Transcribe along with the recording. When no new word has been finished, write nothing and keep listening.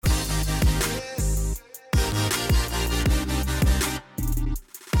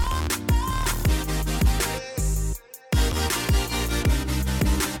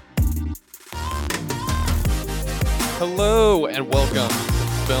Hello and welcome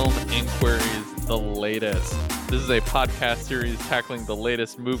to Film Inquiries, the latest. This is a podcast series tackling the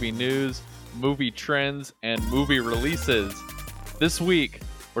latest movie news, movie trends, and movie releases. This week,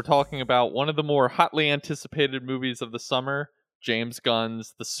 we're talking about one of the more hotly anticipated movies of the summer, James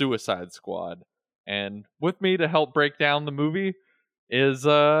Gunn's The Suicide Squad. And with me to help break down the movie is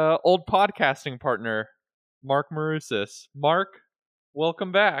old podcasting partner, Mark Marusis. Mark,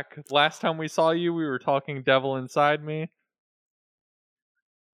 welcome back. Last time we saw you, we were talking Devil Inside Me.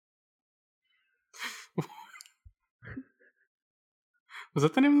 Was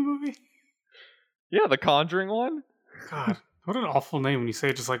that the name of the movie? Yeah, the Conjuring one. God, what an awful name when you say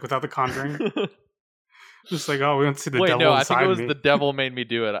it just like without the Conjuring. Just like, oh, we want to see the Wait, devil no, I inside think it was me. The Devil Made Me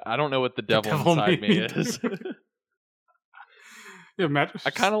Do It. I don't know what The Devil Inside Me is. Yeah, Matt, I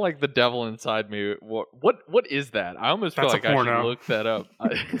kind of like The Devil Inside Me. What is that? I almost feel That's a like I should porno. look that up.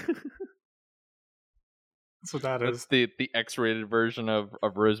 That's what that That's is. the X-rated version of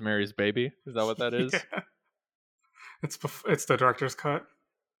Rosemary's Baby. Is that what that is? Yeah. It's the director's cut.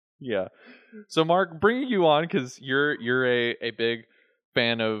 Yeah. So Mark, bringing you on because you're a big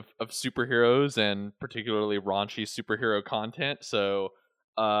fan of superheroes and particularly raunchy superhero content. So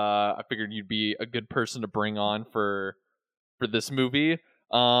I figured you'd be a good person to bring on for this movie.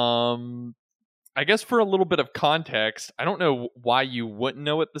 I guess for a little bit of context, I don't know why you wouldn't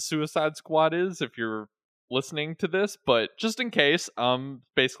know what the Suicide Squad is if you're listening to this, but just in case,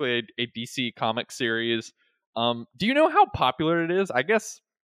 basically a DC comic series. Do you know how popular it is? I guess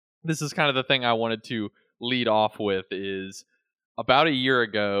this is kind of the thing I wanted to lead off with is about a year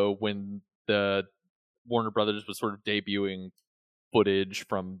ago when the Warner Brothers was sort of debuting footage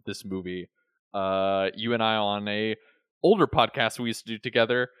from this movie. You and I on a older podcast we used to do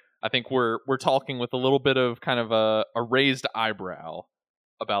together, I think we're talking with a little bit of kind of a raised eyebrow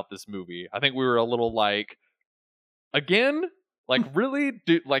about this movie. I think we were a little like, again, like really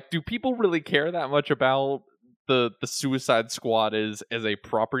do people really care that much about the Suicide Squad as a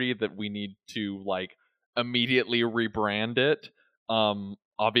property that we need to like immediately rebrand it?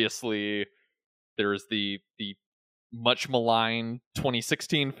 Obviously there's the much maligned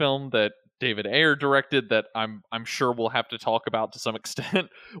 2016 film that David Ayer directed that I'm sure we'll have to talk about to some extent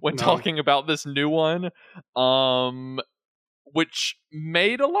when talking about this new one, which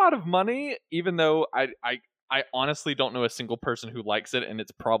made a lot of money, even though I honestly don't know a single person who likes it, and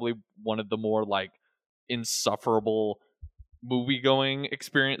it's probably one of the more like insufferable movie-going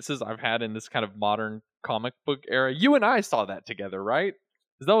experiences I've had in this kind of modern comic book era. You and I saw that together, right?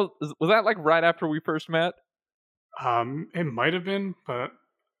 Was that like right after we first met? It might have been, but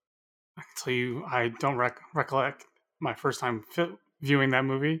I can tell you, I don't recollect my first time viewing that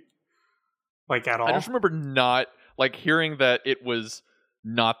movie, like at all. I just remember not like hearing that it was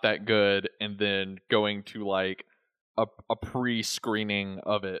not that good, and then going to like a pre-screening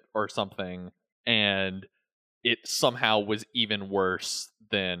of it or something, and it somehow was even worse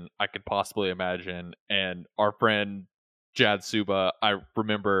than I could possibly imagine. And our friend Jad Suba, I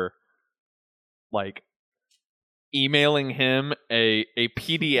remember like emailing him a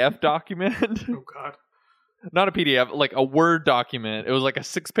PDF document. Oh God. Not a PDF, like a Word document. It was like a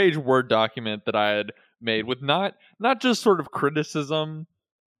 6-page Word document that I had made with not just sort of criticism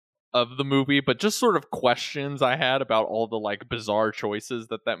of the movie, but just sort of questions I had about all the like bizarre choices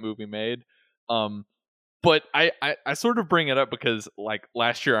that movie made. But I sort of bring it up because like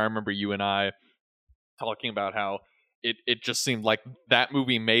last year I remember you and I talking about how it just seemed like that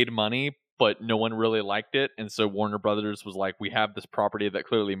movie made money, but no one really liked it. And so Warner Brothers was like, we have this property that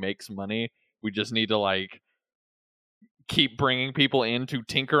clearly makes money. We just need to like keep bringing people in to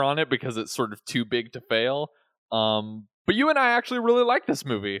tinker on it because it's sort of too big to fail. But you and I actually really liked this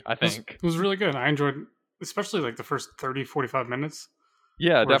movie, I think. It was really good. I enjoyed especially like the first 30, 45 minutes.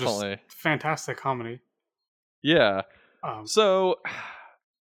 Yeah, definitely. Fantastic comedy. Yeah. So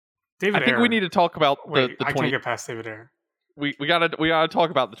David I think Ayer, we need to talk about the I can't get past David Ayer. We gotta talk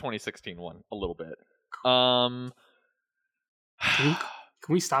about the 2016 one a little bit. Can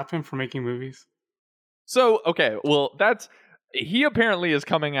we stop him from making movies? So okay, well he apparently is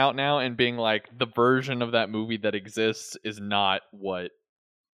coming out now and being like the version of that movie that exists is not what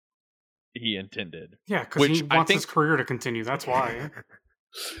he intended. Yeah, because he wants his career to continue. That's why.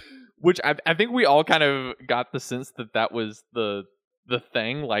 Which I think we all kind of got the sense that was the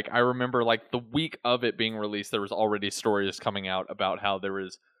thing. Like I remember like the week of it being released, there was already stories coming out about how there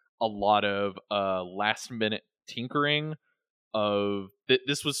was a lot of last minute tinkering of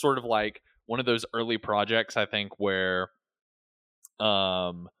this was sort of like one of those early projects, I think, where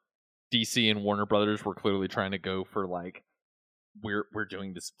DC and Warner Brothers were clearly trying to go for like we're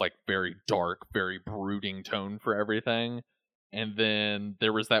doing this like very dark, very brooding tone for everything. And then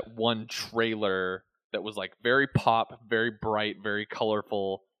there was that one trailer that was like very pop, very bright, very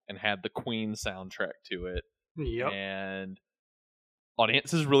colorful, and had the Queen soundtrack to it. Yep. And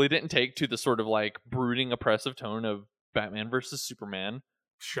audiences really didn't take to the sort of like brooding, oppressive tone of Batman versus Superman.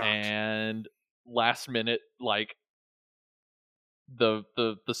 Shocked. And last minute, like the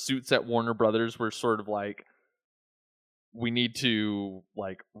suits at Warner Brothers were sort of like, we need to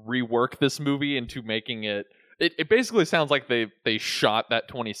like rework this movie into making it. It basically sounds like they shot that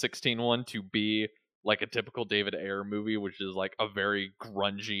 2016 one to be like a typical David Ayer movie, which is like a very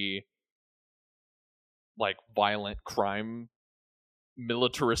grungy, like violent crime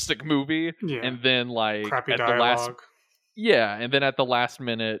militaristic movie. Yeah. And then like Crappy at dialogue. and then at the last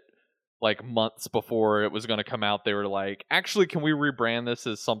minute, like months before it was going to come out, they were like, actually, can we rebrand this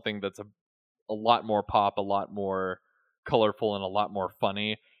as something that's a lot more pop, a lot more colorful, and a lot more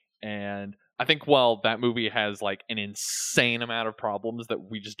funny? And I think while that movie has like an insane amount of problems that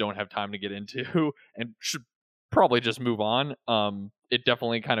we just don't have time to get into and should probably just move on, it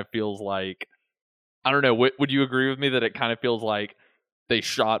definitely kind of feels like, I don't know, would you agree with me that it kind of feels like they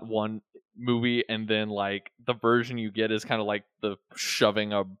shot one movie and then like the version you get is kind of like the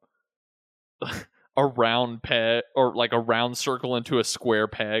shoving a round peg or like a round circle into a square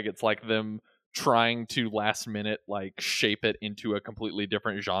peg? It's like them trying to last minute like shape it into a completely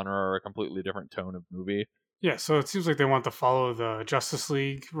different genre or a completely different tone of movie. Yeah, so it seems like they want to follow the Justice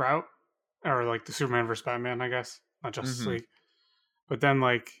League route, or like the Superman versus Batman, I guess, not Justice League. But then,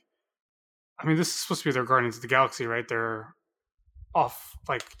 like, I mean, this is supposed to be their Guardians of the Galaxy, right? They're off,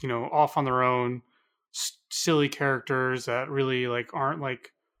 like, off on their own, silly characters that really like aren't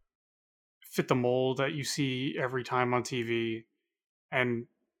like fit the mold that you see every time on TV, and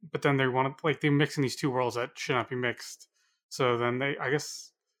but then they want to like they're mixing these two worlds that should not be mixed. So then I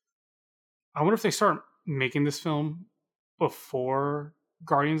guess, I wonder if they start making this film before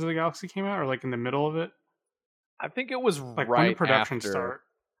Guardians of the Galaxy came out, or like in the middle of it. I think it was Like, right when did production after, start?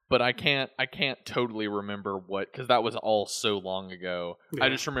 but I can't totally remember what, because that was all so long ago. Yeah. I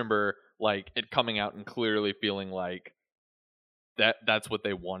just remember like it coming out and clearly feeling like that's what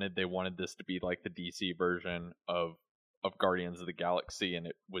they wanted. They wanted this to be like the DC version of Guardians of the Galaxy, and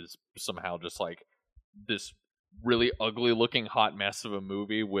it was somehow just like this really ugly looking hot mess of a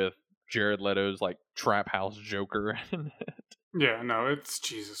movie with Jared Leto's like trap house Joker in it. Yeah, no, it's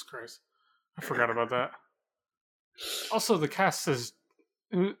Jesus Christ. I forgot about that. Also, the cast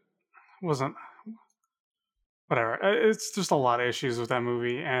wasn't whatever. It's just a lot of issues with that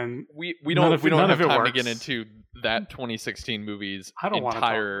movie, and we none don't of we it- don't none have of it time to works. get into that 2016 movie's I don't want to talk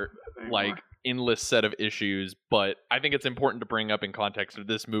entire about it anymore. like endless set of issues, but I think it's important to bring up in context of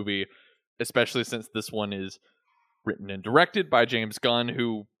this movie, especially since this one is written and directed by James Gunn,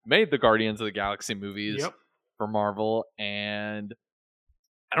 who made the Guardians of the Galaxy movies Yep. for Marvel. And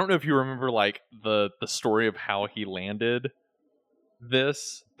I don't know if you remember like the story of how he landed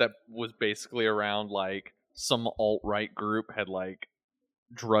this, that was basically around like some alt-right group had like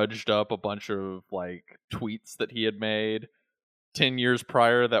drudged up a bunch of like tweets that he had made 10 years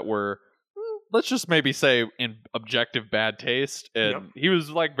prior that were, let's just maybe say, in objective bad taste. And Yep. he was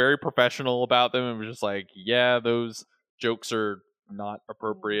like very professional about them and was just like, yeah, those jokes are not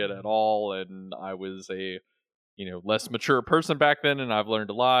appropriate at all, and I was a less mature person back then, and I've learned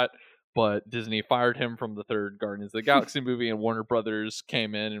a lot. But Disney fired him from the third Guardians of the Galaxy movie, and Warner Brothers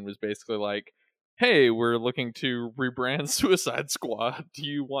came in and was basically like, hey, we're looking to rebrand Suicide Squad. Do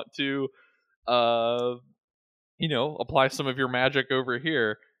you want to apply some of your magic over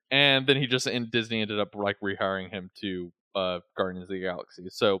here? And then Disney ended up like rehiring him to Guardians of the Galaxy.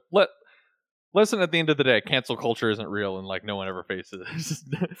 So listen, at the end of the day, cancel culture isn't real, and like no one ever faces it.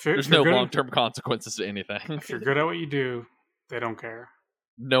 There's no long-term consequences to anything. If you're good at what you do, they don't care.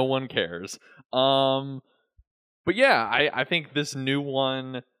 No one cares. But yeah, I think this new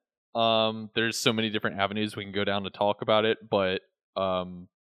one, there's so many different avenues we can go down to talk about it, but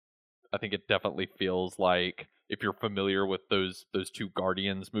I think it definitely feels like, if you're familiar with those two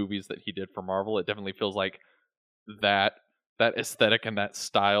Guardians movies that he did for Marvel, it definitely feels like that aesthetic and that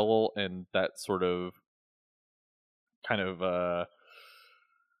style and that sort of kind of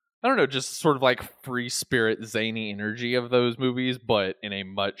I don't know, just sort of like free spirit zany energy of those movies, but in a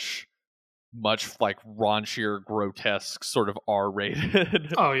much like raunchier, grotesque sort of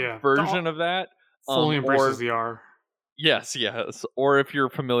R-rated version of that. Fully embraces the R. Yes. Or if you're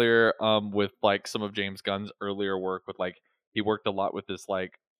familiar with like some of James Gunn's earlier work with like, he worked a lot with this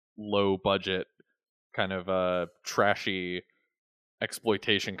like low budget kind of trashy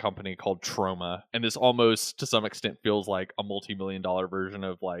exploitation company called Troma, and this almost to some extent feels like a multi-million-dollar version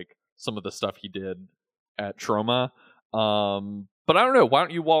of like some of the stuff he did at Troma. But I don't know. Why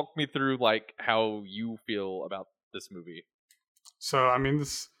don't you walk me through like how you feel about this movie? So, I mean,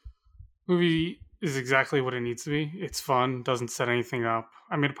 this movie is exactly what it needs to be. It's fun, doesn't set anything up.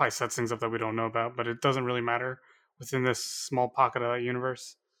 I mean, it probably sets things up that we don't know about, but it doesn't really matter within this small pocket of that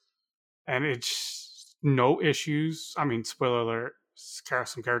universe. And it's no issues. I mean, spoiler alert: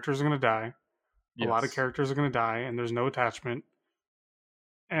 some characters are going to die. A lot of Yes. characters are going to die, and there's no attachment.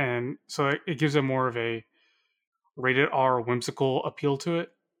 And so it gives it more of a rated R whimsical appeal to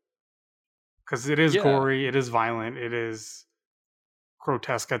it because it is Yeah. gory, it is violent, it is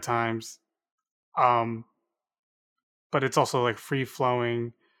grotesque at times. Um, but it's also like free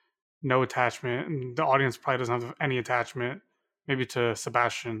flowing, no attachment, and the audience probably doesn't have any attachment. Maybe to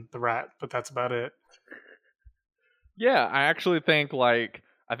Sebastian the rat, but that's about it. Yeah, I actually think like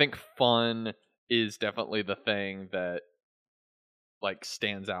I think fun is definitely the thing that like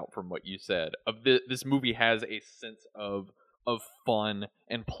stands out from what you said. This movie has a sense of fun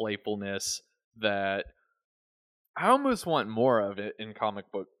and playfulness that I almost want more of it in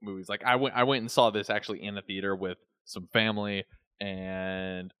comic book movies. Like I went and saw this actually in a theater with some family,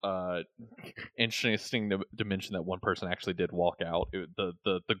 and interesting to mention that one person actually did walk out.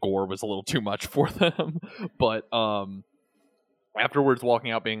 The gore was a little too much for them, but afterwards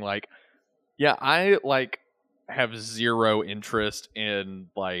walking out being like, yeah, I like have zero interest in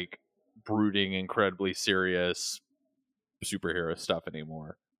like brooding, incredibly serious superhero stuff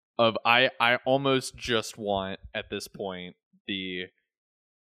anymore. I almost just want at this point the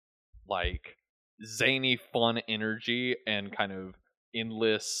like zany fun energy and kind of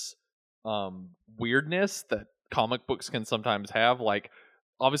endless weirdness that comic books can sometimes have. Like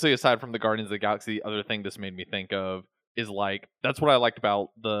obviously aside from the Guardians of the Galaxy, the other thing this made me think of is like that's what I liked about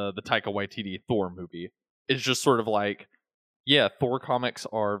the Taika Waititi Thor movie. It's just sort of like, yeah, Thor comics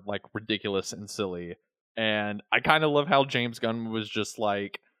are like ridiculous and silly. And I kind of love how James Gunn was just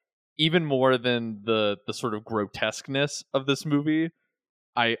like, even more than the sort of grotesqueness of this movie,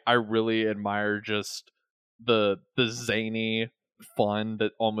 I really admire just the zany fun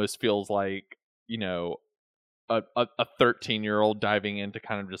that almost feels like, you know, a 13-year-old diving into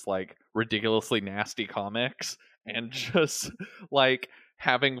kind of just like ridiculously nasty comics and just like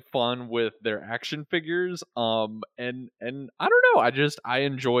having fun with their action figures. And I don't know, I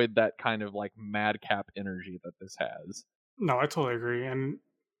enjoyed that kind of like madcap energy that this has. No, I totally agree, and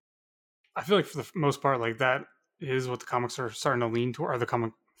I feel like for the most part, like that is what the comics are starting to lean toward, or the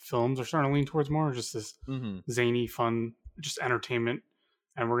comic films are starting to lean towards more, just this Mhm. zany, fun, just entertainment.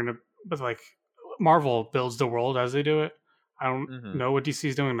 And we're gonna, but like Marvel builds the world as they do it. I don't Mhm. know what DC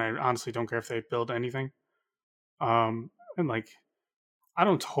is doing. And I honestly don't care if they build anything. And like I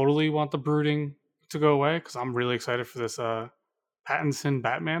don't totally want the brooding to go away because I'm really excited for this Pattinson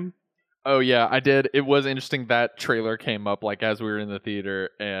Batman. Oh yeah, I did. It was interesting that trailer came up like as we were in the theater,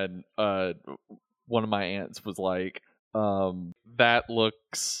 and one of my aunts was like, that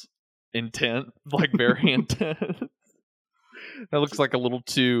looks intense, like very intense. That looks like a little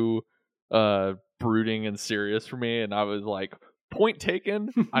too brooding and serious for me, and I was like, point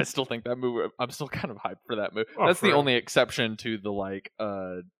taken. I still think that movie, I'm still kind of hyped for that movie. Oh, That's for the real. only exception to the like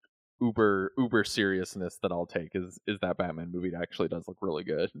uber seriousness that I'll take is that Batman movie actually does look really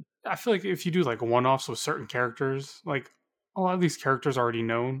good. I feel like if you do like one-offs with certain characters, like a lot of these characters are already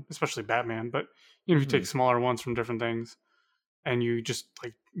known, especially Batman. But you know, if you Hmm. take smaller ones from different things and you just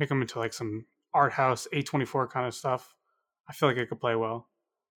like make them into like some art house A24 kind of stuff, I feel like it could play well.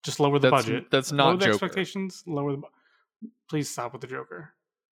 Just lower the That's budget, that's lower not the Joker. expectations, lower the. Please stop with the Joker.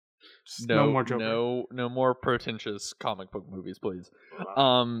 Just no No, more Joker. no, no more pretentious comic book movies, please. Uh,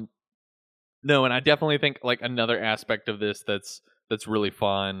 Um, no, and I definitely think like another aspect of this that's really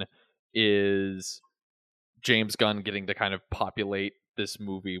fun is James Gunn getting to kind of populate this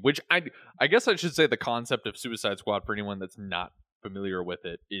movie, which I guess I should say the concept of Suicide Squad for anyone that's not familiar with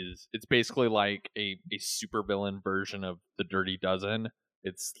it is it's basically like a supervillain version of the Dirty Dozen.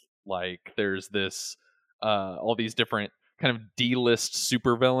 It's like there's this all these different kind of D-list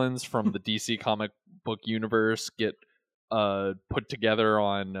supervillains from the DC comic book universe get put together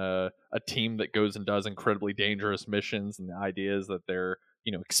on a team that goes and does incredibly dangerous missions, and the idea is that they're,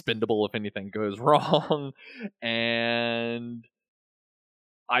 you know, expendable if anything goes wrong. And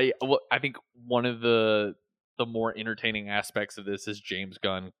I think one of the more entertaining aspects of this is James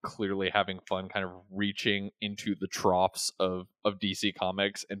Gunn clearly having fun kind of reaching into the troughs of DC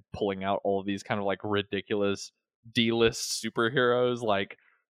Comics and pulling out all of these kind of like ridiculous D-list superheroes. Like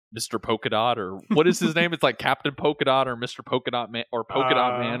Mr. Polka Dot, or what is his name? It's like Captain Polka Dot or Mr. Polka Dot Man or Polka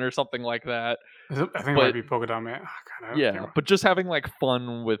Dot Man or something like that. I think it might be Polka Dot Man. Oh, God, but just having like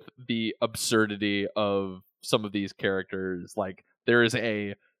fun with the absurdity of some of these characters. Like there is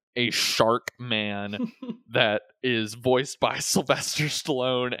a shark man that is voiced by Sylvester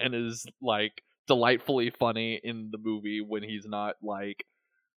Stallone and is like delightfully funny in the movie when he's not like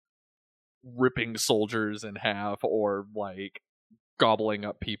ripping soldiers in half or like gobbling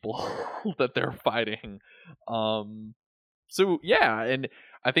up people that they're fighting. So yeah, and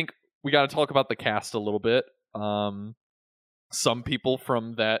I think we got to talk about the cast a little bit. Some people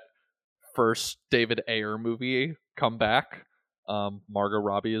from that first David Ayer movie come back. Margot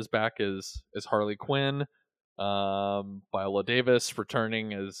Robbie is back as Harley Quinn. Viola Davis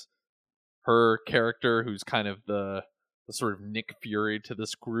returning as her character, who's kind of the sort of Nick Fury to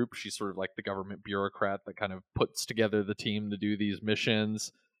this group. She's sort of like the government bureaucrat that kind of puts together the team to do these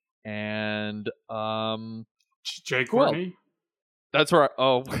missions. And Jay Courtney. That's right.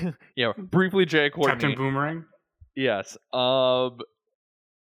 Oh, yeah. Briefly, Jay Courtney. Captain Boomerang. Yes.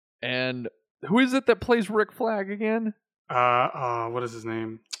 And who is it that plays Rick Flag again? What is his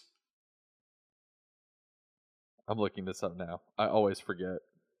name? I'm looking this up now. I always forget.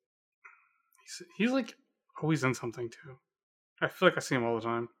 He's like always in something too. I feel like I see him all the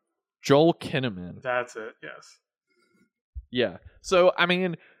time. Joel Kinnaman. That's it. Yes. Yeah. So I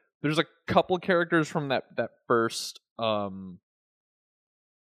mean, there's a couple characters from that first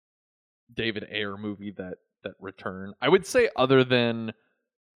David Ayer movie that return. I would say other than,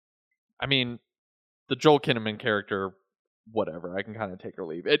 I mean, the Joel Kinnaman character, whatever, I can kind of take or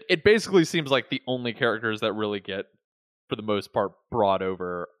leave. It basically seems like the only characters that really get, for the most part, brought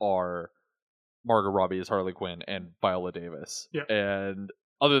over are Margot Robbie as Harley Quinn and Viola Davis. Yeah. And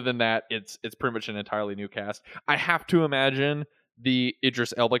other than that, it's pretty much an entirely new cast. I have to imagine the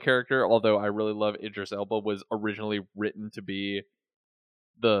Idris Elba character, although I really love Idris Elba, was originally written to be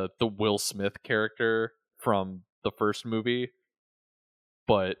the Will Smith character from the first movie,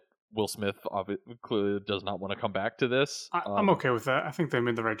 but Will Smith clearly does not want to come back to this. I'm okay with that. I think they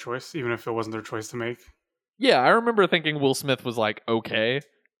made the right choice, even if it wasn't their choice to make. Yeah, I remember thinking Will Smith was like okay,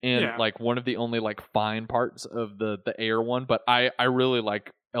 and like one of the only like fine parts of the Ayer one, but I really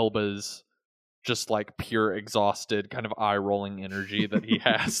like Elba's just like pure exhausted kind of eye rolling energy that he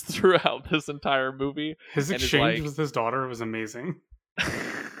has throughout this entire movie. His exchange with his daughter was amazing.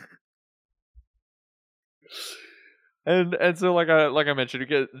 And so like I mentioned, you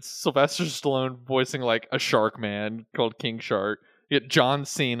get Sylvester Stallone voicing like a shark man called King Shark. You get John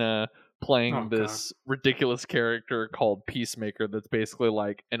Cena playing this ridiculous character called Peacemaker that's basically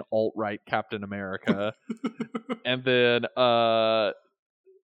like an alt-right Captain America. And then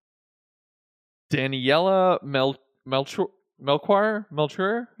Daniela Melchior?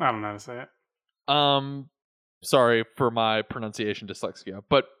 I don't know how to say it. Sorry for my pronunciation dyslexia,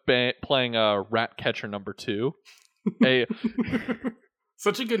 but playing Ratcatcher number 2.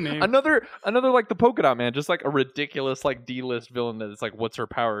 Such a good name. Another like the Polka Dot Man, just like a ridiculous like D-list villain that is like, what's her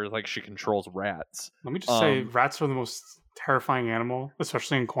power? Like she controls rats. Let me just say, rats are the most terrifying animal,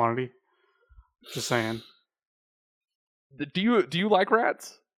 especially in quantity. Just saying. Do you like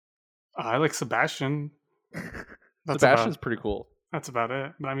rats? I like Sebastian. Sebastian's pretty cool. That's about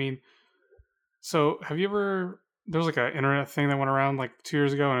it. But I mean, so have you ever? There was like an internet thing that went around like 2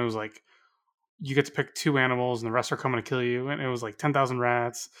 years ago, and it was like you get to pick 2 animals, and the rest are coming to kill you. And it was like 10,000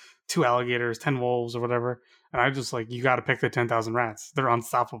 rats, 2 alligators, 10 wolves, or whatever. And I just like, you got to pick the 10,000 rats. They're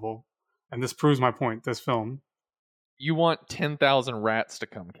unstoppable, and this proves my point. This film. You want 10,000 rats to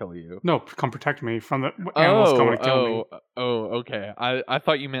come kill you? No, come protect me from the animals coming to kill me. Oh, okay. I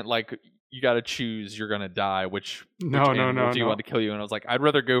thought you meant like you got to choose you're gonna die. Which animal do you want to kill you? And I was like, I'd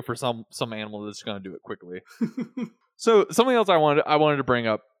rather go for some animal that's gonna do it quickly. So something else I wanted to bring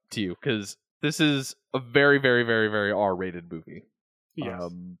up to you, because this is a very, very, very, very R-rated movie. Yes.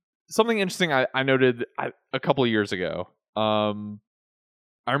 Something interesting I noted a couple of years ago.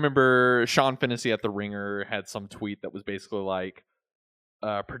 I remember Sean Fennessy at The Ringer had some tweet that was basically like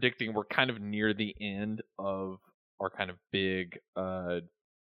predicting we're kind of near the end of our kind of big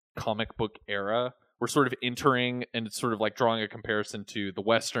comic book era. We're sort of entering, and it's sort of like drawing a comparison to the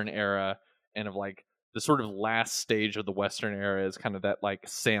Western era, and of like the sort of last stage of the Western era is kind of that like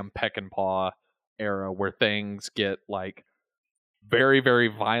Sam Peckinpah era where things get like very, very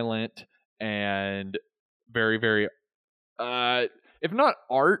violent and very, very if not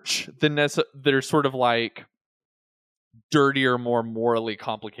arch, then they're sort of like dirtier, more morally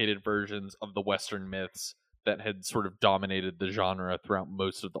complicated versions of the Western myths that had sort of dominated the genre throughout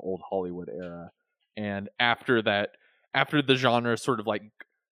most of the old Hollywood era. And after the genre sort of like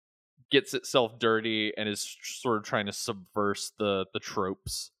gets itself dirty and is sort of trying to subverse the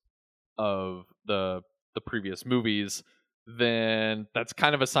tropes of the previous movies, then that's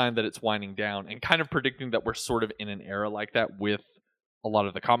kind of a sign that it's winding down, and kind of predicting that we're sort of in an era like that with a lot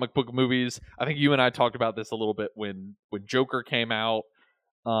of the comic book movies. I think you and I talked about this a little bit when Joker came out.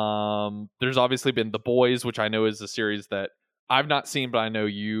 There's obviously been The Boys, which I know is a series that I've not seen, but I know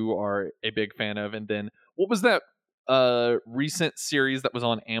you are a big fan of. And then what was that recent series that was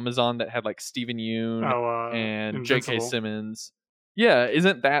on Amazon that had like Stephen Yeun and Invincible. J.K. Simmons? Yeah,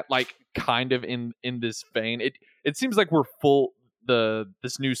 isn't that like kind of in this vein? It seems like we're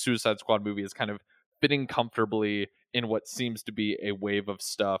this new Suicide Squad movie is kind of fitting comfortably in what seems to be a wave of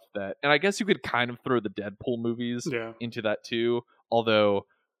stuff that, and I guess you could kind of throw the Deadpool movies into that too, although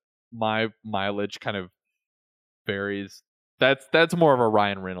my mileage kind of varies. That's more of a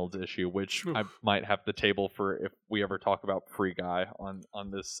Ryan Reynolds issue, which I might have the table for if we ever talk about Free Guy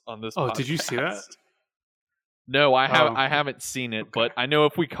on this Oh, podcast. did you see that? No, I haven't seen it, but I know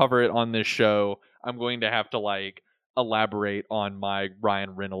if we cover it on this show, I'm going to have to like elaborate on my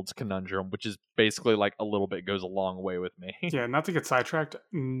Ryan Reynolds conundrum, which is basically like a little bit goes a long way with me. Yeah, not to get sidetracked.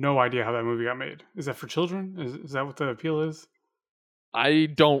 No idea how that movie got made. Is that for children? Is that what the appeal is? I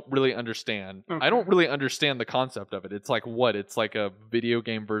don't really understand. Okay. I don't really understand the concept of it. It's like what? It's like a video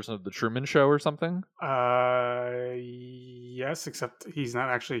game version of the Truman Show or something? Yes, except he's not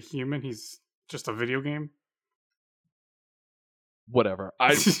actually a human. He's just a video game. Whatever.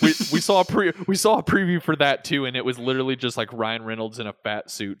 We saw a preview for that too, and it was literally just like Ryan Reynolds in a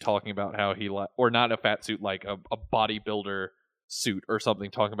fat suit talking about how he or not a fat suit, like a bodybuilder suit or something,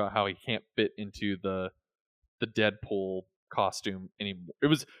 talking about how he can't fit into the Deadpool costume anymore. It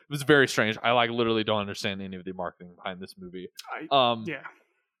was very strange. I like literally don't understand any of the marketing behind this movie. Yeah.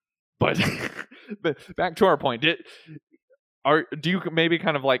 But back to our point. Do you maybe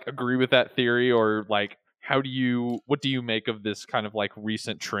kind of like agree with that theory, or like what do you make of this kind of like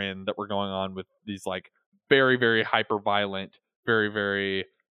recent trend that we're going on with these like very, very hyper violent, very, very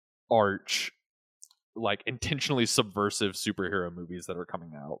arch, like intentionally subversive superhero movies that are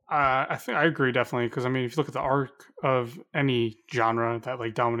coming out? I think I agree definitely, because I mean, if you look at the arc of any genre that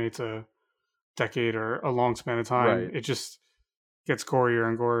like dominates a decade or a long span of time, Right. it just gets gorier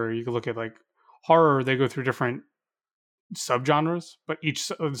and gorier. You can look at like horror; they go through different subgenres, but each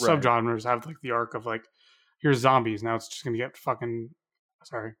subgenres have like the arc of like, here's zombies. Now it's just gonna get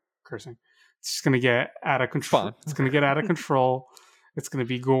sorry, cursing. It's just gonna get out of control. Fun. It's gonna get out of control. It's gonna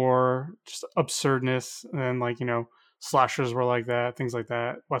be gore, just absurdness, and then like slashers were like that, things like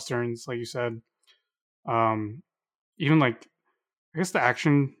that. Westerns, like you said. Even like I guess the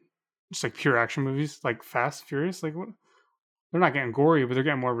action, just like pure action movies, like Fast, Furious, like what? They're not getting gory, but they're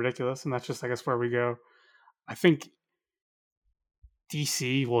getting more ridiculous, and that's just I guess where we go. I think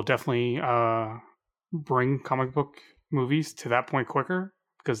DC will definitely bring comic book movies to that point quicker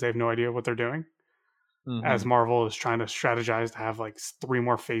because they have no idea what they're doing. Mm-hmm. As Marvel is trying to strategize to have like 3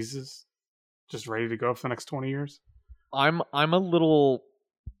 more phases just ready to go for the next 20 years. I'm a little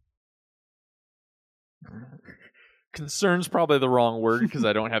concerned's probably the wrong word because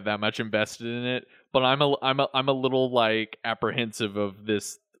I don't have that much invested in it, but I'm a little like apprehensive of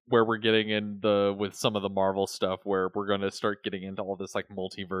this, where we're getting in with some of the Marvel stuff, where we're going to start getting into all this like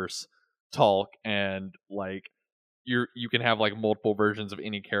multiverse talk, and like you can have like multiple versions of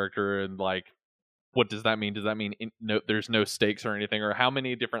any character, and like what does that mean? Does that mean there's no stakes or anything, or how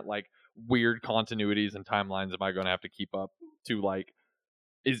many different like weird continuities and timelines am I going to have to keep up to? Like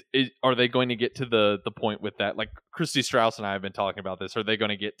are they going to get to the point with that? Like Christy Strauss and I have been talking about this. Are they going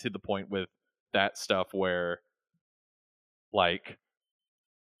to get to the point with that stuff where like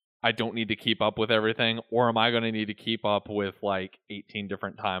I don't need to keep up with everything, or am I going to need to keep up with like 18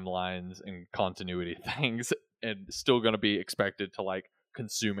 different timelines and continuity things, and still going to be expected to like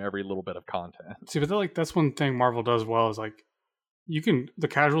consume every little bit of content? See, but that's one thing Marvel does well, is like the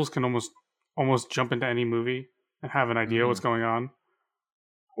casuals can almost jump into any movie and have an idea what's going on,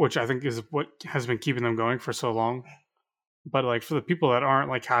 which I think is what has been keeping them going for so long. But like for the people that aren't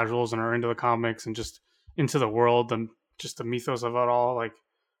like casuals and are into the comics and just into the world and just the mythos of it all, like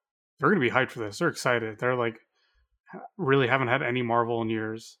they're going to be hyped for this. They're excited. They're like really haven't had any Marvel in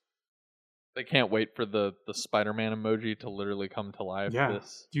years. They can't wait for the Spider-Man emoji to literally come to life. Yeah.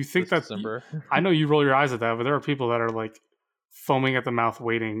 Do you think that December? I know you roll your eyes at that, but there are people that are like foaming at the mouth,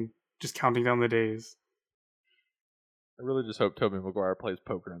 waiting, just counting down the days. I really just hope Tobey Maguire plays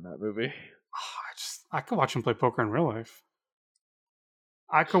poker in that movie. I could watch him play poker in real life.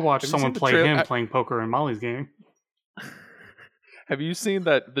 I could watch someone play him playing poker in Molly's game. Have you seen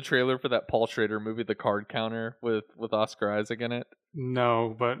the trailer for that Paul Schrader movie, The Card Counter, with Oscar Isaac in it?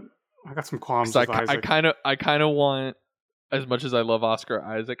 No, but I got some qualms 'Cause with Isaac. I kind of want, as much as I love Oscar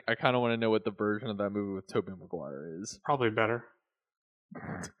Isaac, I kind of want to know what the version of that movie with Tobey Maguire is. Probably better.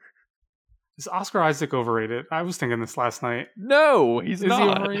 Is Oscar Isaac overrated? I was thinking this last night. No, he's Is not.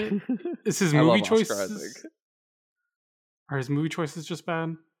 he overrated? Is his I movie love Oscar choices? Isaac. Are his movie choices just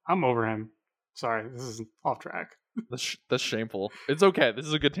bad? I'm over him. Sorry, this is off track. That's shameful. It's okay. This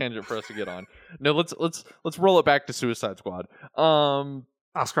is a good tangent for us to get on. No, let's roll it back to Suicide Squad.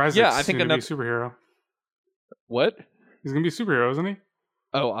 Oscar Isaac's yeah, I think gonna be a another superhero. what? He's gonna be a superhero, isn't he?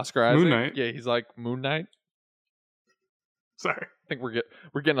 Oh, Oscar Isaac. Moon Knight. Yeah, he's like Moon Knight. Sorry. I think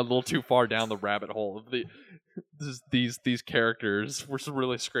we're getting a little too far down the rabbit hole of these characters. We're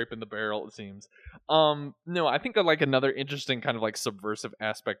really scraping the barrel, it seems. No, I think like another interesting kind of like subversive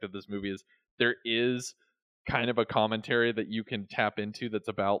aspect of this movie is there is kind of a commentary that you can tap into that's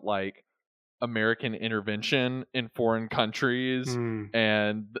about like American intervention in foreign countries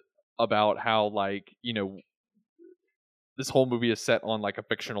and about how like, you know, this whole movie is set on like a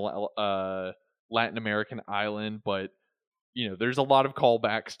fictional Latin American island, but you know, there's a lot of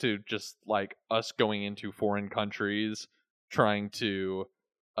callbacks to just like us going into foreign countries trying to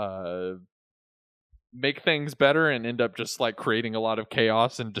make things better and end up just like creating a lot of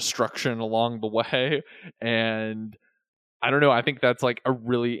chaos and destruction along the way. And I don't know, I think that's like a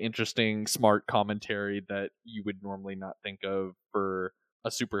really interesting, smart commentary that you would normally not think of for a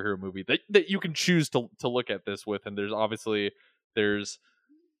superhero movie that you can choose to look at this with. And there's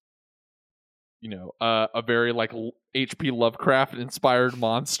you know, a very like H.P. Lovecraft inspired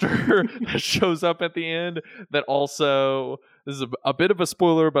monster that shows up at the end that also, this is a bit of a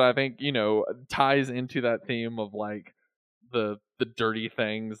spoiler, but I think, you know, ties into that theme of like the dirty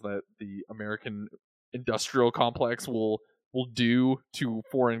things that the American industrial complex will do to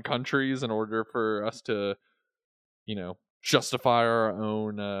foreign countries in order for us to, you know, justify our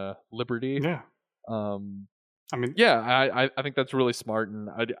own liberty. Yeah. I mean, yeah, I think that's really smart, and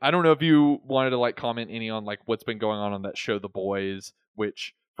I don't know if you wanted to like comment any on like what's been going on that show, The Boys,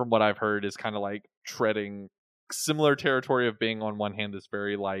 which from what I've heard is kind of like treading similar territory of being on one hand this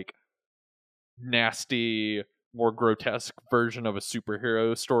very like nasty, more grotesque version of a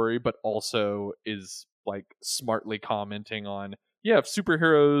superhero story, but also is like smartly commenting on, yeah, if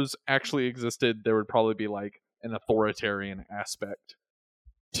superheroes actually existed, there would probably be like an authoritarian aspect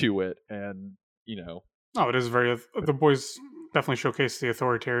to it, and you know. oh, it is very. The Boys definitely showcase the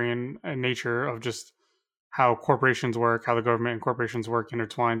authoritarian nature of just how corporations work, how the government and corporations work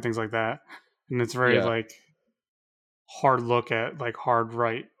intertwined, things like that. And it's very like hard look at like hard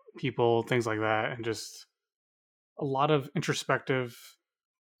right people, things like that, and just a lot of introspective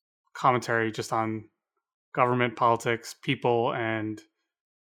commentary just on government, politics, people, and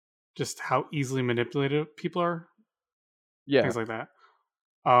just how easily manipulated people are. Yeah. Things like that.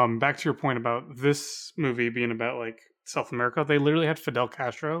 Back to your point about this movie being about like South America, they literally had Fidel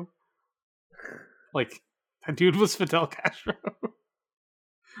Castro. Like that dude was Fidel Castro.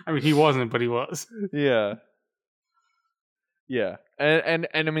 I mean, he wasn't, but he was. Yeah. Yeah. And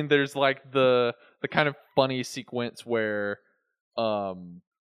I mean there's like the kind of funny sequence where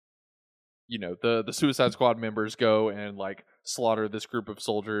you know, the Suicide Squad members go and like slaughter this group of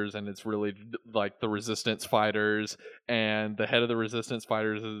soldiers, and it's really like the resistance fighters, and the head of the resistance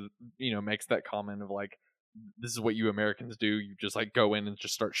fighters is, you know, makes that comment of like, this is what you Americans do, you just like go in and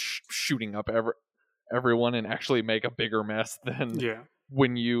just start shooting up everyone and actually make a bigger mess than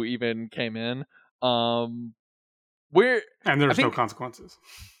when you even came in. Where and there's no consequences.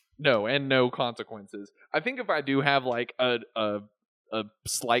 No consequences. I think if I do have like a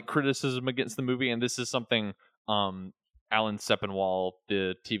slight criticism against the movie, and this is something Alan Sepinwall,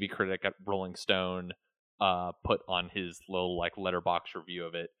 the TV critic at Rolling Stone, put on his little like letterbox review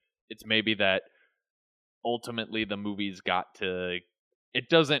of it. It's maybe that ultimately the movie's got to, it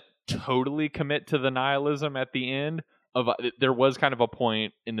doesn't totally commit to the nihilism at the end of there was kind of a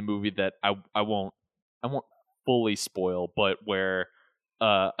point in the movie that I won't fully spoil, but where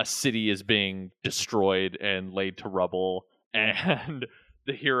a city is being destroyed and laid to rubble, and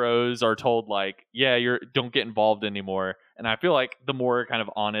the heroes are told like, yeah, don't get involved anymore. And I feel like the more kind of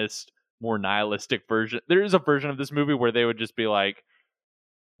honest, more nihilistic version, there is a version of this movie where they would just be like,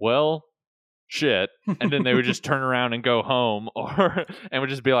 well, shit, and then they would just turn around and go home, or and would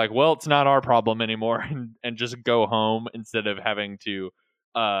just be like, well, it's not our problem anymore, and just go home instead of having to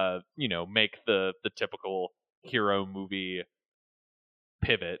you know, make the typical hero movie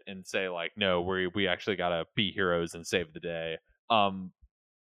pivot and say like, no, we actually gotta be heroes and save the day.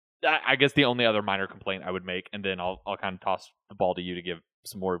 I guess the only other minor complaint I would make, and then I'll kind of toss the ball to you to give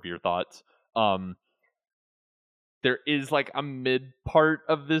some more of your thoughts. there is like a mid part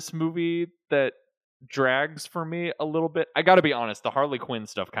of this movie that drags for me a little bit. I gotta be honest, the Harley Quinn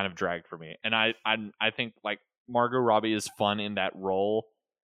stuff kind of dragged for me, and I think like Margot Robbie is fun in that role,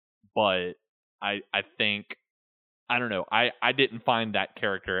 but I think, I don't know, I didn't find that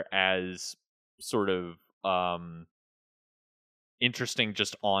character as sort of interesting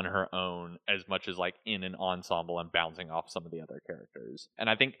just on her own as much as like in an ensemble and bouncing off some of the other characters. And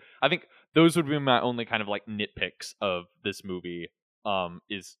I think those would be my only kind of like nitpicks of this movie,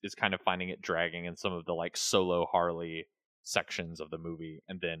 is kind of finding it dragging in some of the like solo Harley sections of the movie.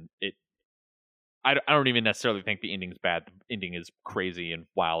 And then I don't even necessarily think the ending's bad. The ending is crazy and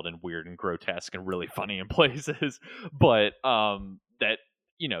wild and weird and grotesque and really funny in places, but that,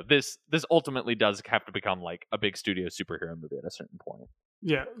 you know, this ultimately does have to become like a big studio superhero movie at a certain point.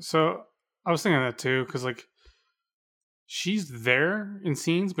 Yeah, so I was thinking that too, because like she's there in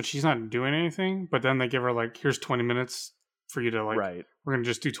scenes, but she's not doing anything. But then they give her like, here's 20 minutes for you to like, Right. We're gonna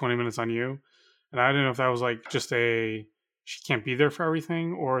just do 20 minutes on you. And I didn't know if that was like just she can't be there for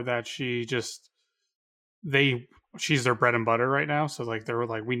everything, or that she's their bread and butter right now. So like they were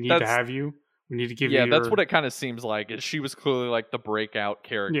like, we need to have you. We need to give you. Yeah, that's what it kind of seems like. Is she was clearly like the breakout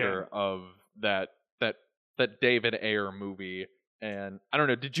character of that David Ayer movie. And I don't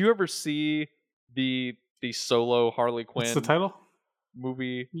know, did you ever see the solo Harley Quinn? What's the title?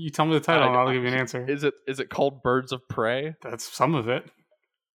 Movie? You tell me the title and I'll give you an answer. Is it called Birds of Prey? That's some of it.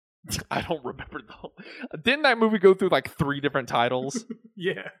 I don't remember though. Didn't that movie go through like 3 different titles?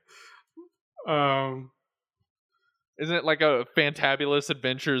 Yeah. Isn't it like a Fantabulous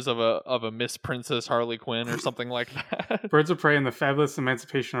Adventures of a Miss Princess Harley Quinn or something like that? Birds of Prey and the Fabulous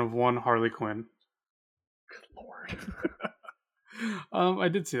Emancipation of One Harley Quinn. Good Lord. I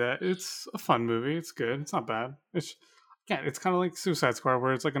did see that. It's a fun movie. It's good. It's not bad. It's kind of like Suicide Squad,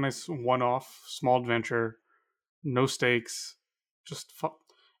 where it's like a nice one-off, small adventure, no stakes, just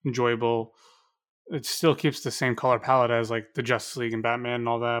enjoyable. It still keeps the same color palette as like the Justice League and Batman and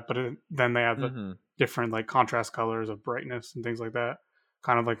all that, but then they have the different like contrast colors of brightness and things like that,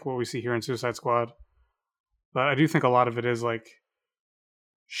 kind of like what we see here in Suicide Squad. But I do think a lot of it is like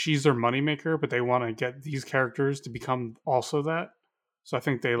she's their moneymaker, but they want to get these characters to become also that. So I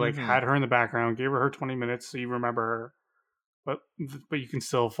think they like had her in the background, gave her 20 minutes so you remember her, but you can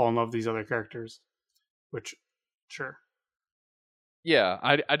still fall in love with these other characters, which sure. Yeah,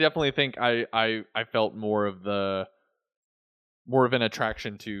 I definitely think I felt more of an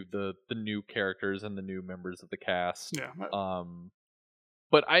attraction to the new characters and the new members of the cast. Yeah.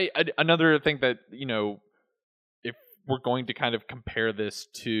 But I another thing that, you know, if we're going to kind of compare this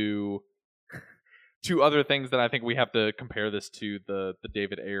to other things, that I think we have to compare this to the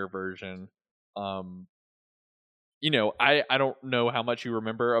David Ayer version. You know, I don't know how much you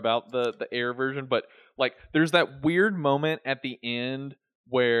remember about the Ayer version, but like there's that weird moment at the end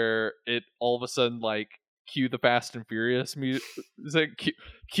where it all of a sudden like cue the Fast and Furious music,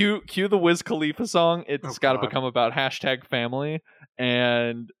 cue the Wiz Khalifa song. It's got to become about #family,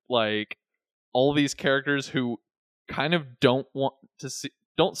 and like all these characters who kind of don't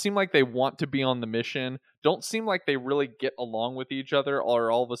seem like they want to be on the mission, don't seem like they really get along with each other, are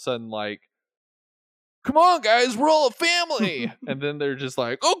all of a sudden like, come on guys, we're all a family. And then they're just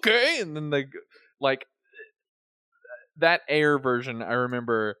like, okay. And then they like that Ayer version, I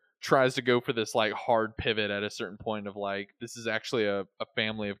remember, tries to go for this like hard pivot at a certain point of like, this is actually a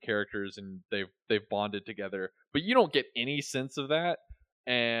family of characters and they've bonded together, but you don't get any sense of that.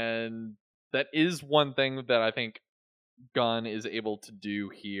 And that is one thing that I think Gunn is able to do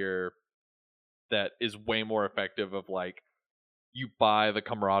here that is way more effective, of like, you buy the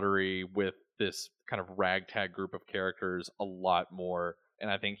camaraderie with this kind of ragtag group of characters a lot more.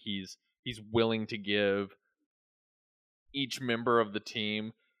 And I think he's willing to give each member of the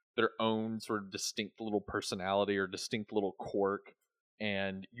team their own sort of distinct little personality or distinct little quirk,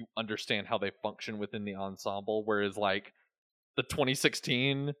 and you understand how they function within the ensemble. Whereas like the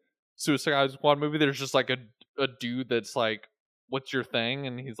 2016 Suicide Squad movie, there's just like a dude that's like, what's your thing?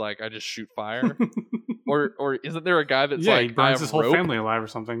 And he's like, I just shoot fire. or isn't there a guy that's like, he burns his whole family alive or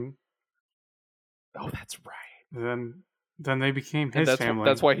something? Oh, that's right. And then they became his family.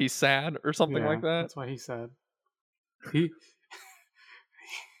 That's why he's sad or something like that. That's why he's sad. God,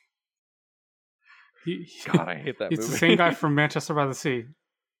 I hate that movie. It's the same guy from Manchester by the Sea.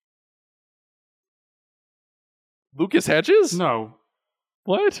 Lucas Hedges? No.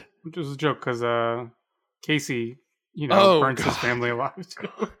 What? Which was a joke because Casey, burns his family alive.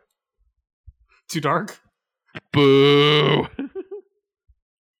 Too dark? Boo.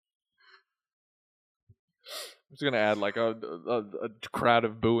 was gonna add like a crowd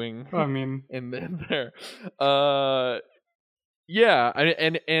of booing I mean, in there. Yeah,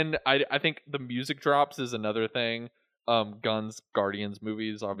 I think the music drops is another thing. Guns Guardians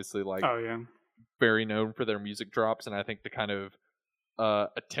movies obviously like oh yeah, very known for their music drops, and I think the kind of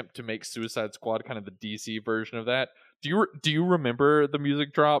attempt to make Suicide Squad kind of the DC version of that. Do you remember the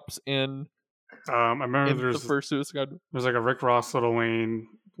music drops I remember in the first Suicide? there's like a Rick Ross, Lil Wayne,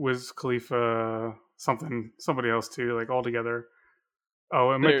 Wiz Khalifa, somebody else too, like all together.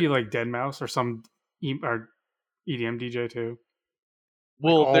 Oh, it might be like Dead Mouse or some or EDM DJ too.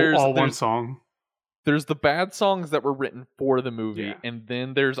 Well, like all one song. There's the bad songs that were written for the movie, Yeah. and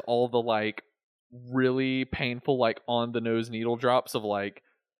then there's all the like really painful, like on the nose needle drops of like,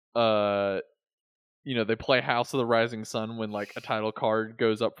 they play House of the Rising Sun when like a title card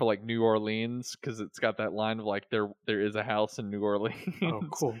goes up for like New Orleans because it's got that line of like there is a house in New Orleans. Oh,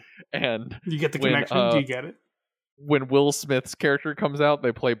 cool! And you get the connection. Do you get it? When Will Smith's character comes out,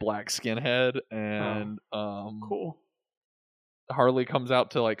 they play Black Skinhead, and cool. Harley comes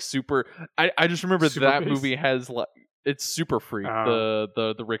out to like super. I just remember Super that Bass? movie has like it's Super Freak,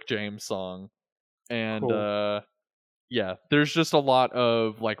 the Rick James song, and Cool. yeah, there's just a lot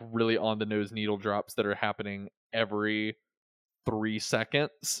of like really on the nose needle drops that are happening every 3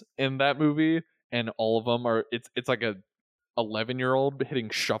 seconds in that movie, and all of them are it's like a 11-year-old hitting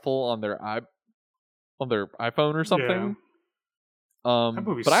shuffle on their iPhone or something. That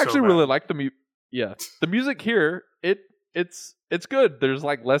movie's but I so actually really bad. like the music here. It's good. There's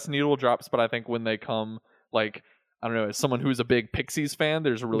like less needle drops, but I think when they come, like, I don't know, as someone who's a big Pixies fan,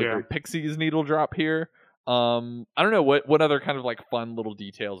 there's a really great Pixies needle drop here. I don't know what other kind of like fun little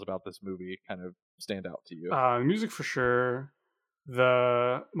details about this movie kind of stand out to you. Music for sure.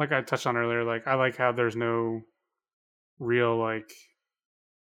 Like I touched on earlier, like I like how there's no real like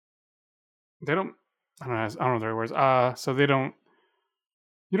they don't I don't know their words. So you don't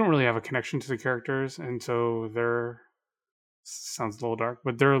really have a connection to the characters, and so their sounds a little dark,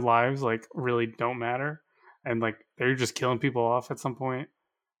 but their lives like really don't matter, and like they're just killing people off at some point.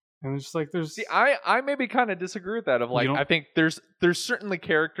 And it's just like there's See, I maybe kind of disagree with that. Of like, I think there's certainly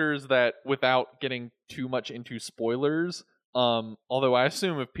characters that, without getting too much into spoilers, although I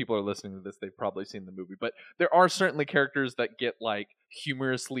assume if people are listening to this, they've probably seen the movie, but there are certainly characters that get like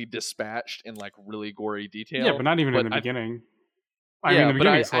humorously dispatched in like really gory detail. Yeah, but not even in the beginning. I mean, the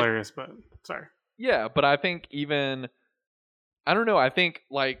beginning is hilarious, but sorry. Yeah, but I think even I don't know. I think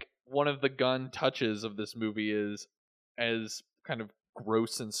like one of the gun touches of this movie is, as kind of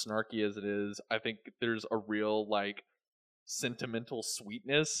gross and snarky as it is, I think there's a real like sentimental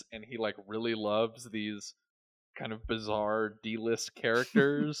sweetness, and he like really loves these kind of bizarre D-list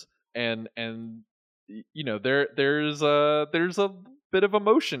characters, and there's a bit of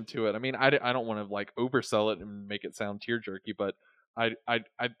emotion to it. I mean, I don't want to like oversell it and make it sound tear jerky, but I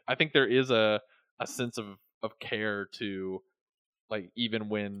think there is a sense of care to, like, even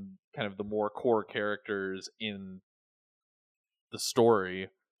when kind of the more core characters in the story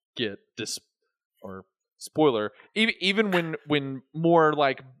get or spoiler, even when more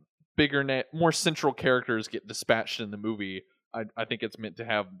like bigger more central characters get dispatched in the movie, I think it's meant to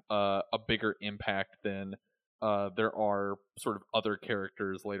have a bigger impact than there are sort of other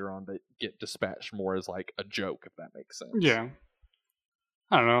characters later on that get dispatched more as like a joke, if that makes sense. Yeah,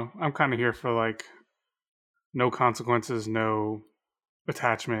 I don't know. I'm kind of here for like no consequences, no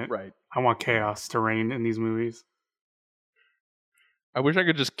attachment. Right. I want chaos to reign in these movies. I wish I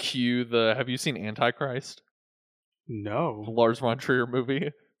could just cue the. Have you seen Antichrist? No. The Lars von Trier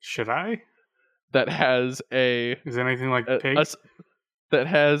movie. Should I? That has Is anything like Pig? That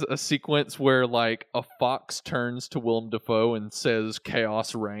has a sequence where like a fox turns to Willem Dafoe and says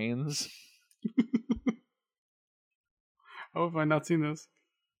 "Chaos reigns." How have I not seen this?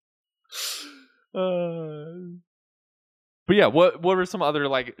 But yeah, what are some other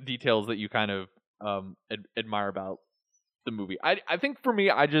like details that you kind of admire about the movie? I think for me,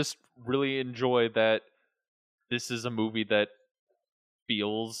 I just really enjoy that this is a movie that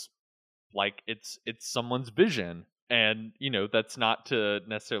feels like it's someone's vision, and that's not to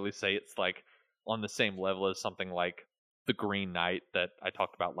necessarily say it's like on the same level as something like The Green Knight that I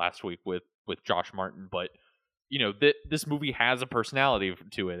talked about last week with Josh Martin, but this movie has a personality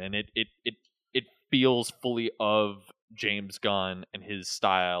to it, and it feels fully of James Gunn and his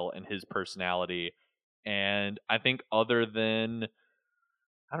style and his personality. And I think other than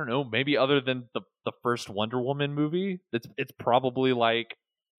the first Wonder Woman movie, it's probably like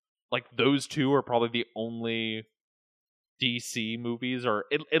those two are probably the only DC movies, or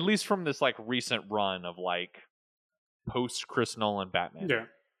at least from this like recent run of like post Chris Nolan Batman. Yeah.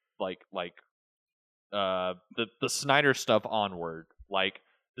 Like the Snyder stuff onward, like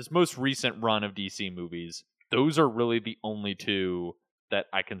this most recent run of DC movies, those are really the only two that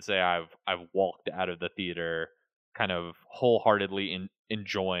I can say I've walked out of the theater kind of wholeheartedly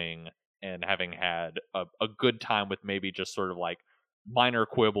enjoying and having had a good time with, maybe just sort of like minor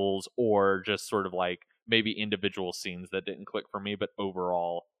quibbles or just sort of like maybe individual scenes that didn't click for me, but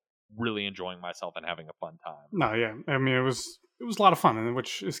overall really enjoying myself and having a fun time. No, yeah. I mean, it was a lot of fun, and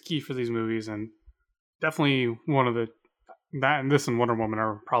which is key for these movies, and definitely one of the that and this and Wonder Woman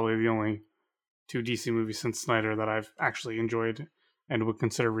are probably the only two DC movies since Snyder that I've actually enjoyed and would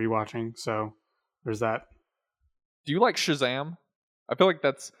consider rewatching. So there's that. Do you like Shazam? I feel like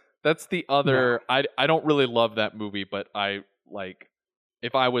that's the other. No. I don't really love that movie, but I like.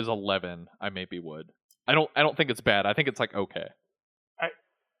 If I was 11, I maybe would. I don't think it's bad. I think it's like okay.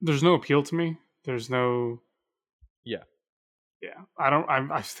 There's no appeal to me. There's no. Yeah. Yeah.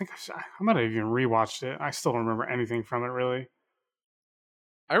 I think I might have even rewatched it. I still don't remember anything from it really.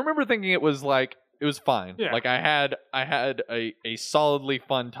 I remember thinking it was like it was fine. Yeah. Like I had a solidly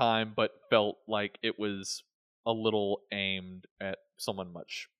fun time, but felt like it was a little aimed at someone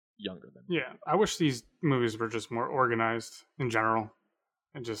much younger than me. Yeah. I wish these movies were just more organized in general.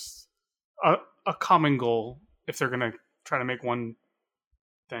 And just a common goal if they're gonna try to make one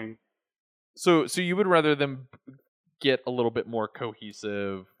thing. So you would rather them get a little bit more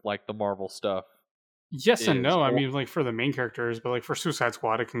cohesive, like the Marvel stuff? Yes and no. I mean, like for the main characters, but like for Suicide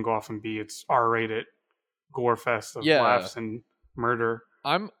Squad, it can go off and be its R-rated gore fest of laughs and murder.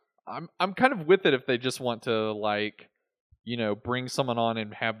 I'm kind of with it if they just want to like, bring someone on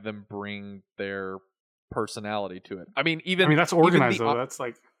and have them bring their personality to it. I mean, that's organized though. That's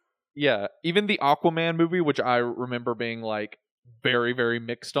like, yeah, even the Aquaman movie, which I remember being like very, very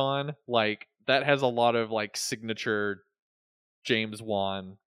mixed on, like that has a lot of like signature James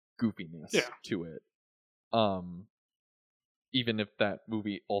Wan goofiness to it. Even if that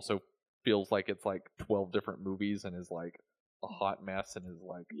movie also feels like it's like 12 different movies and is like a hot mess and is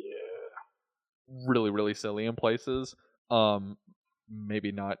like really, really silly in places.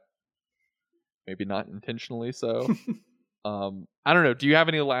 Maybe not intentionally so. I don't know. Do you have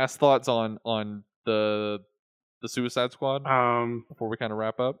any last thoughts on the Suicide Squad before we kind of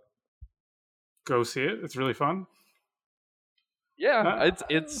wrap up? Go see it. It's really fun. Yeah,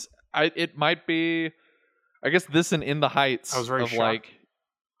 it might be. I guess this and In the Heights of shocked. Like,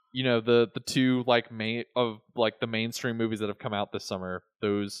 the two like the mainstream movies that have come out this summer.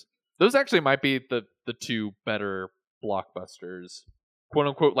 Those actually might be the two better blockbusters, quote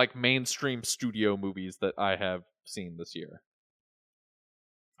unquote, like mainstream studio movies that I have seen this year.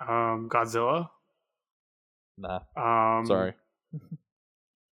 Godzilla. Nah. Sorry.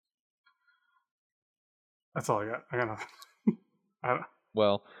 That's all I got. I got nothing.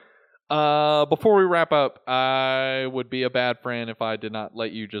 Well, before we wrap up, I would be a bad friend if I did not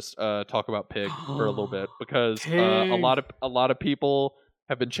let you just talk about Pig for a little bit, because a lot of people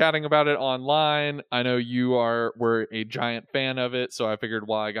have been chatting about it online. I know were a giant fan of it, so I figured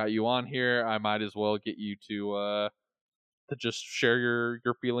while I got you on here, I might as well get you to just share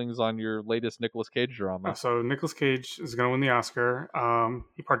your feelings on your latest Nicolas Cage drama. So Nicolas Cage is going to win the Oscar.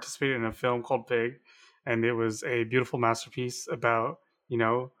 He participated in a film called Pig, and it was a beautiful masterpiece about,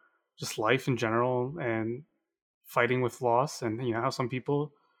 just life in general and fighting with loss, and how some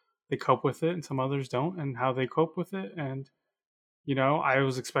people they cope with it and some others don't, and how they cope with it. And I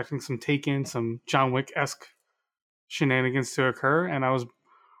was expecting some Taken, some John Wick-esque shenanigans to occur, and I was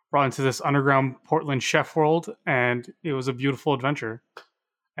brought into this underground Portland chef world, and it was a beautiful adventure.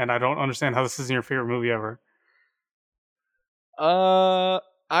 And I don't understand how this isn't your favorite movie ever. I'm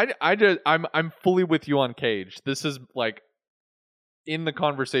fully with you on Cage. This is like in the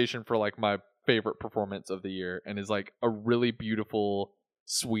conversation for like my favorite performance of the year, and is like a really beautiful,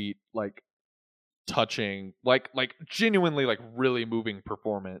 sweet, like touching, like genuinely like really moving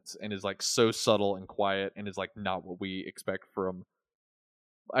performance, and is like so subtle and quiet, and is like not what we expect from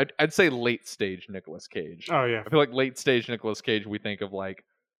I'd say late stage Nicolas Cage. Oh yeah. I feel like late stage Nicolas Cage, we think of like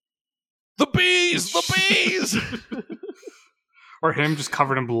the bees. Or him just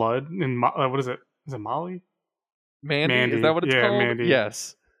covered in blood. And what is it? Is it Molly? Mandy. Is that what it's called? Mandy.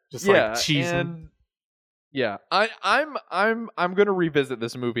 Yes. Just like cheesing. Yeah, I'm gonna revisit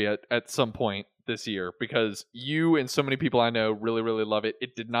this movie at some point this year, because you and so many people I know really, really love it.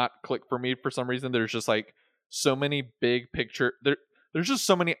 It did not click for me for some reason. There's just like so many big picture there's just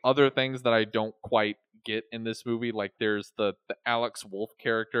so many other things that I don't quite get in this movie. Like there's the Alex Wolff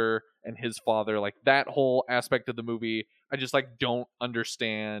character and his father, like that whole aspect of the movie I just like don't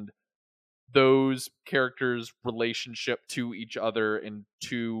understand those characters' relationship to each other and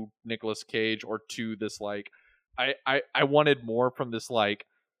to Nicolas Cage, or to this like I wanted more from this like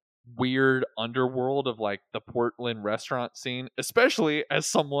weird underworld of like the Portland restaurant scene, especially as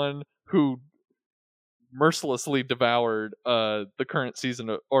someone who mercilessly devoured the current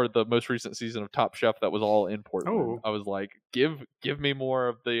season or the most recent season of Top Chef that was all in Portland. Oh. I was like, give me more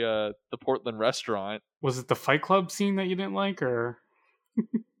of the Portland restaurant. Was it the Fight Club scene that you didn't like, or?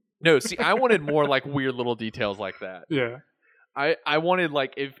 No, see, I wanted more like weird little details like that. Yeah. I wanted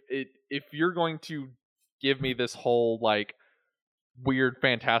like if you're going to give me this whole like weird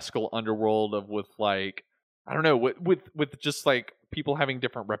fantastical underworld of with like I don't know with just like people having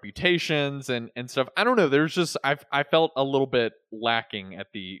different reputations and stuff. I don't know. There's just I felt a little bit lacking at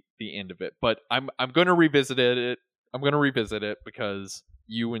the end of it, but I'm going to revisit it. I'm going to revisit it because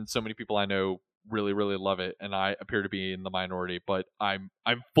you and so many people I know really love it, and I appear to be in the minority. But I'm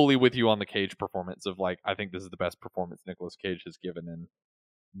fully with you on the Cage performance of like I think this is the best performance Nicolas Cage has given in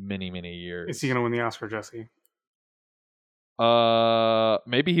many years. Is he going to win the Oscar, Jesse?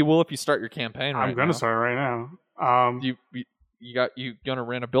 Maybe he will if you start your campaign right now. I'm going to start right now. You gonna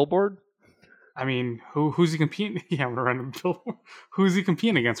run a billboard? I mean, who's he competing? Yeah, I'm gonna run a billboard. Who's he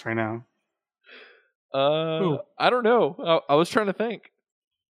competing against right now? I don't know. I was trying to think.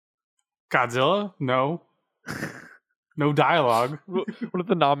 Godzilla? No. No dialogue. What if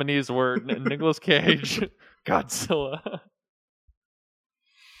the nominees were Nicolas Cage, Godzilla?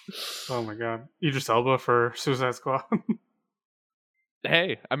 Oh my god. Idris Elba for Suicide Squad.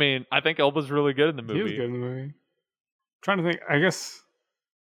 Hey, I mean, I think Elba's really good in the movie. He was good in the movie. Trying to think. I guess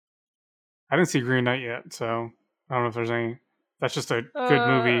I didn't see Green Knight yet, so I don't know if there's any. That's just a good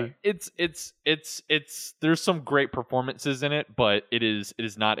movie. It's there's some great performances in it, but it is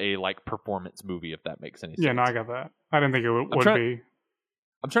not a like performance movie, if that makes any sense. Yeah, no, I got that. I didn't think it would be.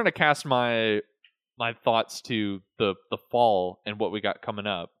 I'm trying to cast my thoughts to the fall and what we got coming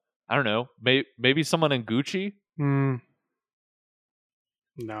up. I don't know. Maybe someone in Gucci.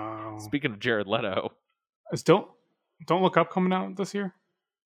 No. Speaking of Jared Leto, is Don't Look Up coming out this year?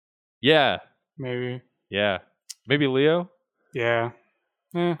 Yeah. Maybe. Yeah. Maybe Leo. Yeah.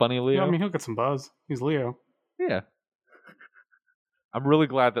 Funny Leo. Yeah, I mean, he'll get some buzz. He's Leo. Yeah. I'm really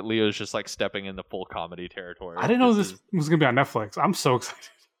glad that Leo's just like stepping into full comedy territory. I didn't know this was going to be on Netflix. I'm so excited.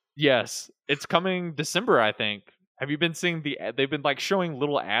 Yes. It's coming December, I think. Have you been seeing they've been like showing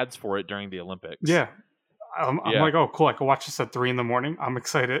little ads for it during the Olympics? Yeah. I'm like, oh, cool. I can watch this at 3 a.m. I'm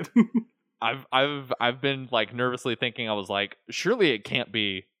excited. I've been like nervously thinking, I was like, surely it can't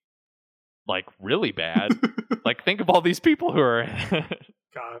be like really bad. Like, think of all these people who are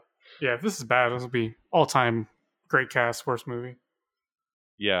God. Yeah, if this is bad, this will be all-time great cast, worst movie.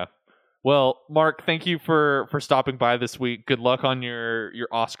 Yeah. Well, Mark, thank you for stopping by this week. Good luck on your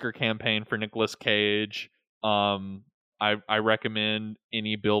Oscar campaign for Nicolas Cage. I recommend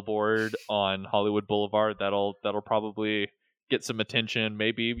any billboard on Hollywood Boulevard. That'll probably get some attention.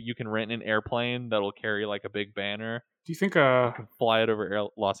 Maybe you can rent an airplane that'll carry like a big banner. Do you think you can fly it over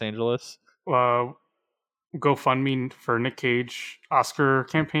Los Angeles? GoFundMe for Nick Cage Oscar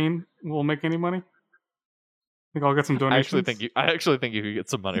campaign will make any money? Think I'll get some donations? I actually think you could get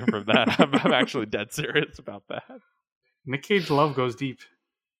some money from that. I'm actually dead serious about that. Nick Cage love goes deep.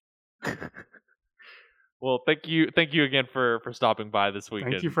 Well, thank you again for stopping by this week.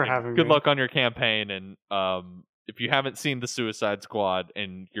 Thank you for having me. Good luck on your campaign, and if you haven't seen The Suicide Squad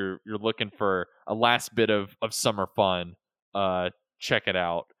and you're looking for a last bit of summer fun, check it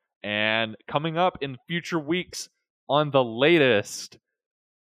out. And coming up in future weeks on The Latest,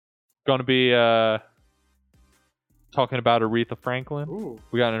 going to be talking about Aretha Franklin. Ooh.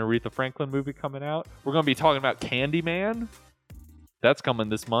 We got an Aretha Franklin movie coming out. We're going to be talking about Candyman. That's coming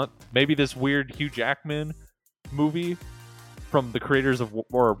this month. Maybe this weird Hugh Jackman movie from the creators of,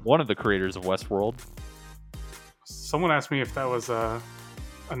 or one of the creators of Westworld. Someone asked me if that was a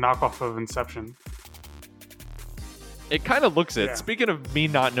knockoff of Inception. It kind of looks it. Yeah. Speaking of me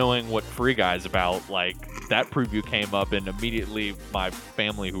not knowing what Free Guy's about, like, that preview came up and immediately my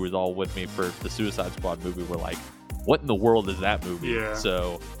family, who was all with me for the Suicide Squad movie, were like, what in the world is that movie? Yeah.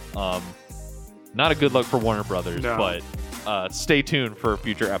 So, not a good look for Warner Brothers, no. but stay tuned for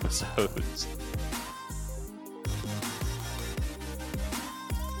future episodes.